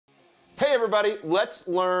Hey everybody, let's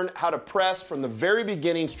learn how to press from the very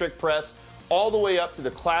beginning, strict press, all the way up to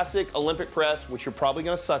the classic Olympic press, which you're probably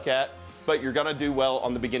gonna suck at, but you're gonna do well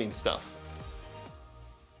on the beginning stuff.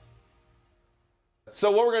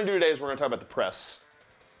 So what we're gonna do today is we're gonna talk about the press.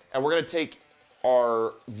 And we're gonna take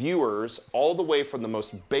our viewers all the way from the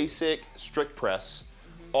most basic strict press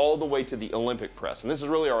all the way to the Olympic press. And this is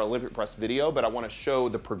really our Olympic press video, but I wanna show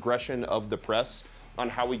the progression of the press on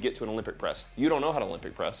how we get to an Olympic press. You don't know how to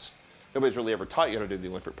Olympic press. Nobody's really ever taught you how to do the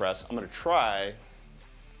Olympic press. I'm gonna try.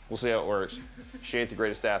 We'll see how it works. She ain't the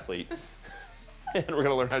greatest athlete. And we're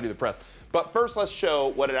gonna learn how to do the press. But first, let's show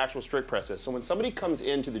what an actual strict press is. So when somebody comes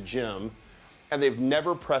into the gym and they've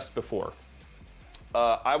never pressed before,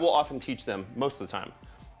 I will often teach them, most of the time,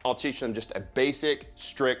 I'll teach them just a basic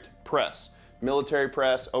strict press. Military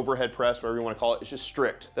press, overhead press, whatever you wanna call it, it's just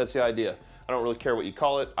strict. That's the idea. I don't really care what you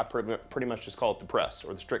call it. I pretty much just call it the press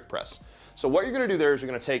or the strict press. So what you're gonna do there is you're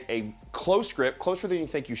gonna take a close grip, closer than you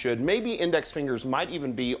think you should. Maybe index fingers might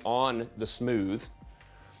even be on the smooth.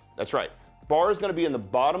 That's right. Bar is gonna be in the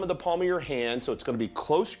bottom of the palm of your hand, so it's gonna be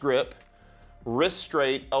close grip, wrist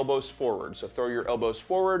straight, elbows forward. So throw your elbows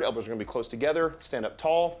forward, elbows are gonna be close together, stand up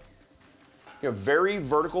tall. You have very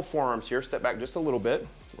vertical forearms here. Step back just a little bit.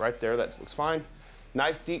 Right there, that looks fine.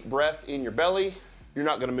 Nice deep breath in your belly. You're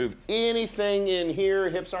not gonna move anything in here.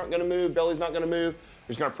 Hips aren't gonna move, belly's not gonna move. You're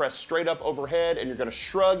just gonna press straight up overhead and you're gonna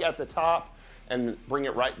shrug at the top and bring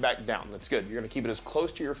it right back down. That's good. You're gonna keep it as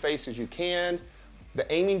close to your face as you can. The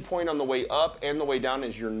aiming point on the way up and the way down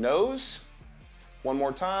is your nose. One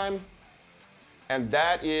more time. And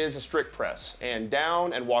that is a strict press. And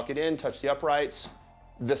down and walk it in, touch the uprights.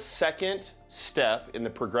 The second step in the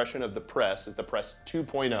progression of the press is the press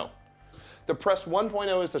 2.0. The press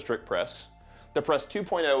 1.0 is the strict press. The press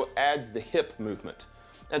 2.0 adds the hip movement.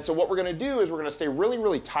 And so what we're gonna do is we're gonna stay really,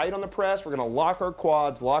 really tight on the press. We're gonna lock our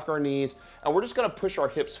quads, lock our knees, and we're just gonna push our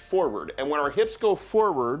hips forward. And when our hips go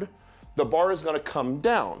forward, the bar is gonna come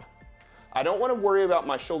down. I don't wanna worry about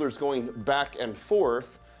my shoulders going back and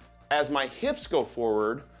forth. As my hips go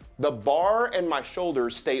forward, the bar and my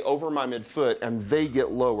shoulders stay over my midfoot and they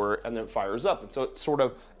get lower and then fires up. And so it sort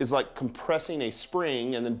of is like compressing a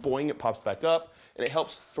spring and then boing, it pops back up and it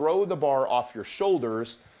helps throw the bar off your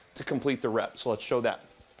shoulders to complete the rep. So let's show that.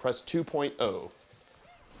 Press 2.0.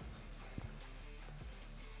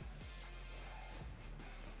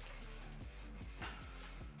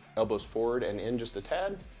 Elbows forward and in just a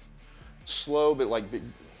tad. Slow, but like big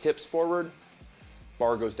hips forward.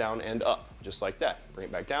 Bar goes down and up, just like that. Bring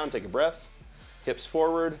it back down, take a breath. Hips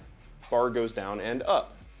forward, bar goes down and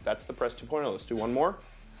up. That's the press 2.0. Let's do one more.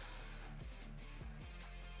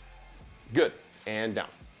 Good, and down.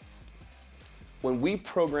 When we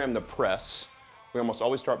program the press, we almost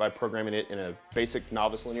always start by programming it in a basic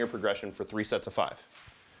novice linear progression for 3 sets of 5.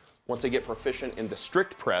 Once they get proficient in the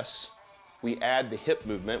strict press, we add the hip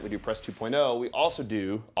movement. We do press 2.0. We also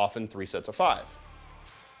do often 3 sets of 5.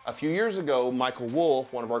 A few years ago, Michael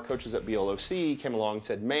Wolf, one of our coaches at BLOC, came along and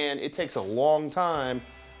said, man, it takes a long time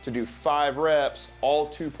to do 5 reps, all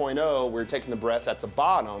 2.0. We're taking the breath at the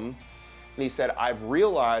bottom. And he said, I've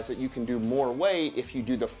realized that you can do more weight if you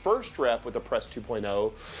do the first rep with a press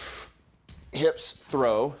 2.0, hips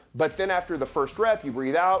throw, but then after the first rep, you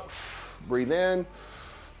breathe out, breathe in,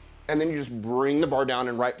 and then you just bring the bar down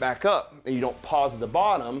and right back up. And you don't pause at the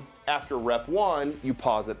bottom. After rep 1, you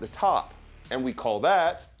pause at the top. And we call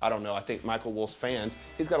that, I don't know, I think Michael Wolf's fans,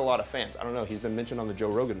 he's got a lot of fans. I don't know, he's been mentioned on the Joe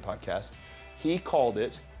Rogan podcast. He called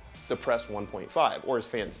it the press 1.5, or his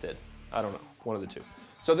fans did. I don't know, one of the two.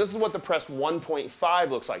 So this is what the press 1.5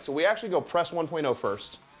 looks like. So we actually go press 1.0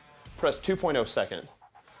 first, press 2.0 second,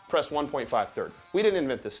 press 1.5 third. We didn't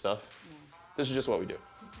invent this stuff. This is just what we do.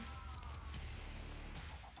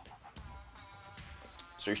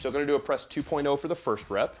 So you're still gonna do a press 2.0 for the first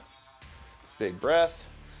rep. Big breath.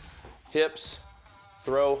 Hips,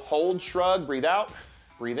 throw, hold, shrug, breathe out,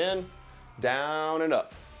 breathe in, down and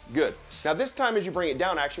up. Good. Now this time as you bring it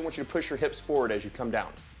down, I actually want you to push your hips forward as you come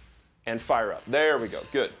down and fire up. There we go,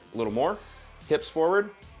 good. A little more, hips forward.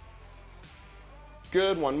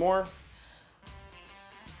 Good, one more.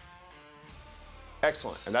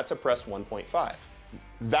 Excellent, and that's a press 1.5.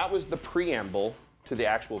 That was the preamble to the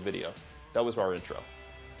actual video. That was our intro.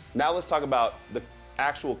 Now let's talk about the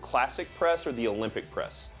actual classic press or the Olympic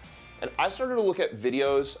press. And I started to look at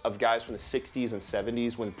videos of guys from the 60s and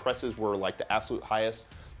 70s when presses were like the absolute highest.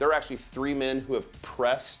 There are actually 3 men who have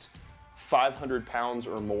pressed 500 pounds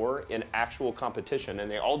or more in actual competition, and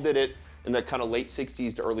they all did it in the kind of late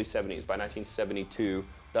 60s to early 70s. By 1972,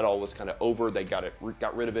 that all was kind of over. They got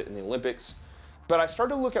rid of it in the Olympics. But I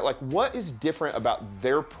started to look at like what is different about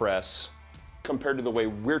their press compared to the way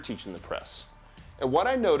we're teaching the press. And what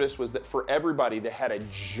I noticed was that for everybody, they had a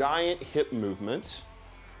giant hip movement,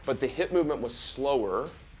 but the hip movement was slower.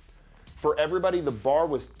 For everybody, the bar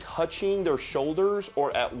was touching their shoulders,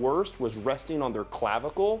 or at worst was resting on their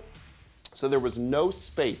clavicle. So there was no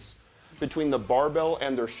space between the barbell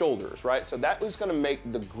and their shoulders, right? So that was gonna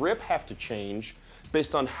make the grip have to change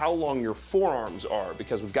based on how long your forearms are,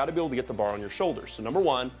 because we've got to be able to get the bar on your shoulders. So number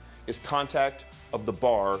one is contact of the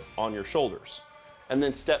bar on your shoulders. And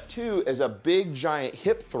then step two is a big giant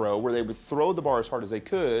hip throw where they would throw the bar as hard as they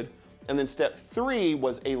could. And then step three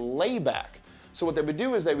was a layback. So what they would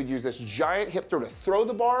do is they would use this giant hip throw to throw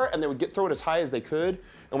the bar, and they would throw it as high as they could.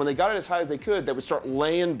 And when they got it as high as they could, they would start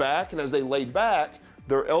laying back. And as they laid back,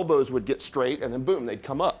 their elbows would get straight, and then boom, they'd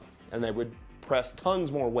come up and they would press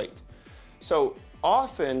tons more weight. So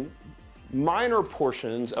often minor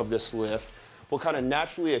portions of this lift will kind of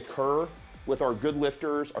naturally occur with our good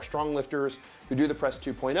lifters, our strong lifters who do the press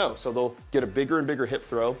 2.0. So they'll get a bigger and bigger hip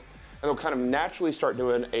throw, and they'll kind of naturally start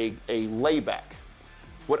doing a layback.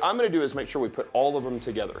 What I'm gonna do is make sure we put all of them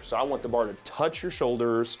together. So I want the bar to touch your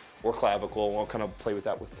shoulders or clavicle, and I'll kind of play with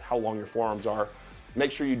that with how long your forearms are.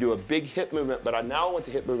 Make sure you do a big hip movement, but I now want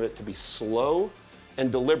the hip movement to be slow and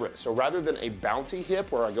deliberate. So rather than a bouncy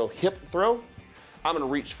hip where I go hip throw, I'm gonna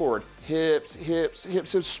reach forward, hips, hips,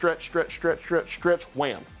 hips, hips, stretch, stretch, stretch, stretch, stretch,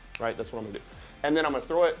 wham, right? That's what I'm gonna do. And then I'm gonna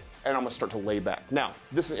throw it, and I'm gonna start to lay back. Now,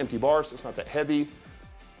 this is an empty bar, so it's not that heavy.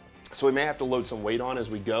 So we may have to load some weight on as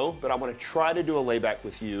we go, but I wanna try to do a layback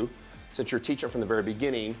with you, since you're teaching from the very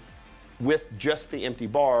beginning, with just the empty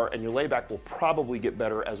bar, and your layback will probably get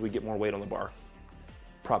better as we get more weight on the bar.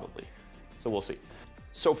 Probably. So we'll see.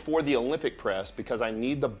 So for the Olympic press, because I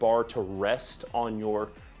need the bar to rest on your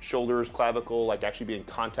shoulders, clavicle, like actually be in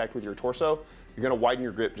contact with your torso, you're gonna widen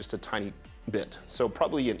your grip just a tiny bit. So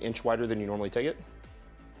probably an inch wider than you normally take it.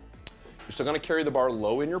 You're still gonna carry the bar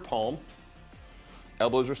low in your palm.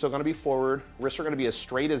 Elbows are still gonna be forward. Wrists are gonna be as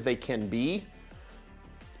straight as they can be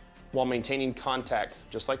while maintaining contact,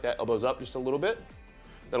 just like that. Elbows up just a little bit.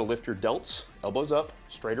 That'll lift your delts. Elbows up,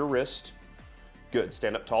 straighter wrist. Good,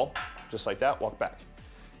 stand up tall, just like that, walk back.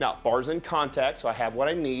 Now, bar's in contact, so I have what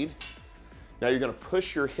I need. Now you're gonna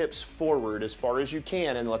push your hips forward as far as you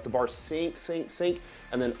can and let the bar sink, sink, sink,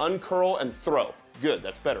 and then uncurl and throw. Good,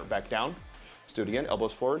 that's better. Back down. Let's do it again,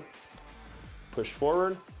 elbows forward. Push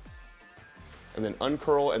forward, and then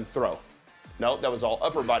uncurl and throw. No, that was all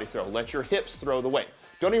upper body throw. Let your hips throw the weight.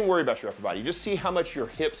 Don't even worry about your upper body. Just see how much your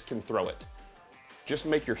hips can throw it. Just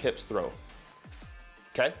make your hips throw.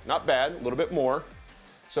 Okay, not bad, a little bit more.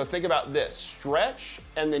 So think about this, stretch,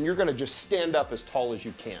 and then you're gonna just stand up as tall as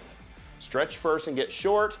you can. Stretch first and get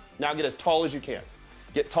short, now get as tall as you can.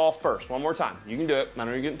 Get tall first, one more time. You can do it, I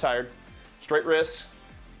know you're getting tired. Straight wrists.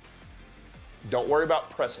 Don't worry about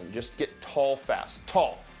pressing, just get tall fast.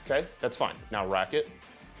 Tall, okay, that's fine. Now rack it,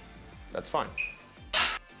 that's fine.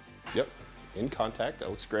 Yep, in contact, that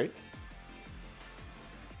looks great.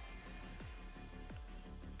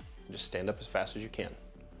 Just stand up as fast as you can.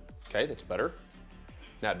 Okay, that's better.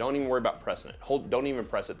 Now, don't even worry about pressing it. Don't even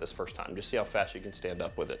press it this first time. Just see how fast you can stand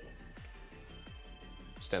up with it.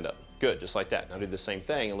 Stand up. Good, just like that. Now do the same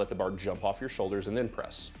thing and let the bar jump off your shoulders and then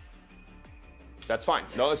press. That's fine.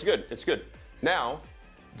 No, it's good. It's good. Now,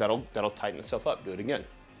 that'll tighten itself up. Do it again.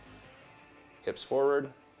 Hips forward,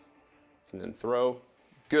 and then throw.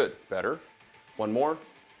 Good, better. One more,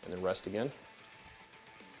 and then rest again.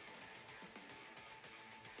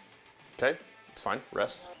 Okay, it's fine,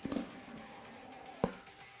 rest.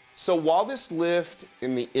 So while this lift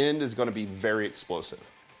in the end is gonna be very explosive,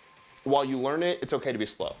 while you learn it, it's okay to be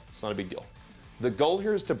slow. It's not a big deal. The goal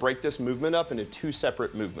here is to break this movement up into two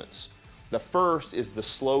separate movements. The first is the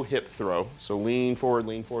slow hip throw. So lean forward,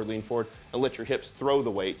 lean forward, lean forward, and let your hips throw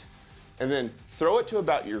the weight. And then throw it to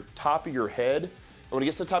about your top of your head. And when it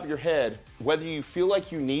gets to the top of your head, whether you feel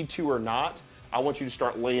like you need to or not, I want you to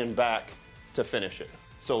start laying back to finish it.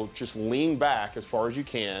 So just lean back as far as you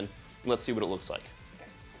can, and let's see what it looks like.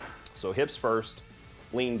 So hips first,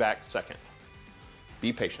 lean back second.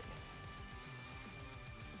 Be patient.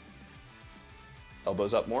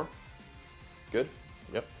 Elbows up more. Good,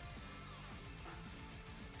 yep.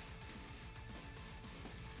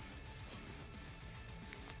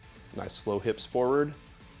 Nice slow hips forward.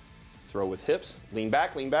 Throw with hips, lean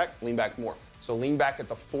back, lean back, lean back more. So lean back at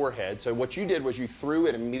the forehead. So what you did was you threw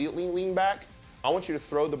it immediately lean back. I want you to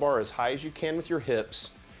throw the bar as high as you can with your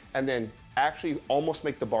hips and then actually almost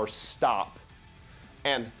make the bar stop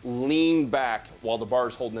and lean back while the bar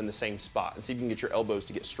is holding in the same spot and see if you can get your elbows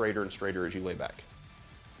to get straighter and straighter as you lay back.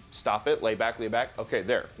 Stop it, lay back, lay back. Okay,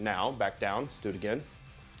 there. Now, back down. Let's do it again.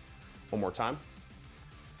 One more time.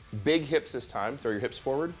 Big hips this time. Throw your hips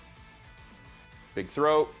forward. Big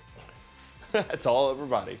throw. That's all over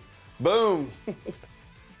body. Boom.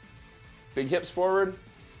 Big hips forward.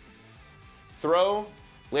 Throw,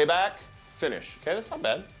 lay back, finish. Okay, that's not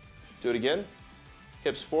bad. Do it again.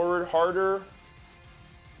 Hips forward, harder.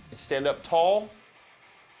 Stand up tall.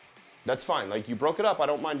 That's fine. Like, you broke it up, I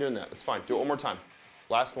don't mind doing that. It's fine. Do it one more time.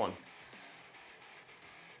 Last one.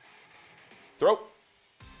 Throw.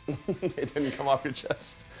 It didn't come off your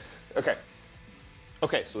chest. Okay.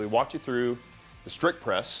 Okay, so we walked you through the strict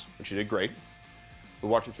press, which you did great. We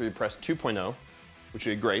walked you through the press 2.0, which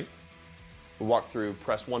you did great. We walked through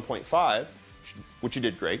press 1.5, which you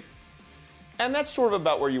did great. And that's sort of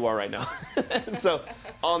about where you are right now. So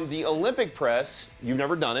on the Olympic press, you've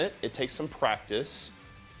never done it. It takes some practice.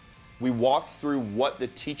 We walked through what the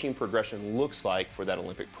teaching progression looks like for that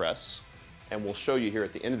Olympic press. And we'll show you here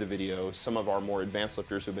at the end of the video some of our more advanced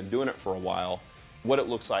lifters who've been doing it for a while, what it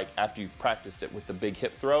looks like after you've practiced it with the big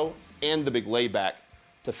hip throw and the big layback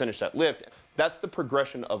to finish that lift. That's the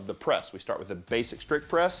progression of the press. We start with a basic strict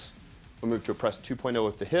press. We move to a press 2.0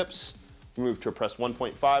 with the hips. We move to a press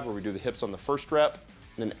 1.5 where we do the hips on the first rep.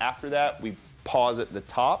 And then after that, we pause at the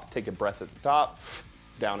top, take a breath at the top,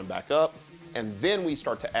 down and back up. And then we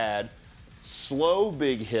start to add slow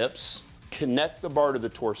big hips, connect the bar to the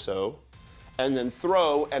torso, and then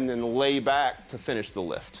throw and then lay back to finish the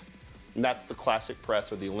lift. And that's the classic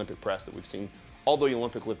press or the Olympic press that we've seen all the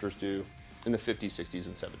Olympic lifters do in the 50s, 60s,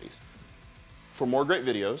 and 70s. For more great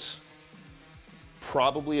videos,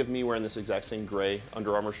 probably of me wearing this exact same gray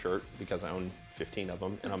Under Armour shirt because I own 15 of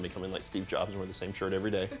them and I'm becoming like Steve Jobs and wear the same shirt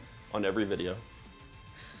every day on every video.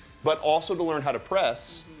 But also to learn how to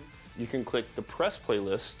press, you can click the press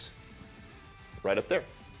playlist right up there.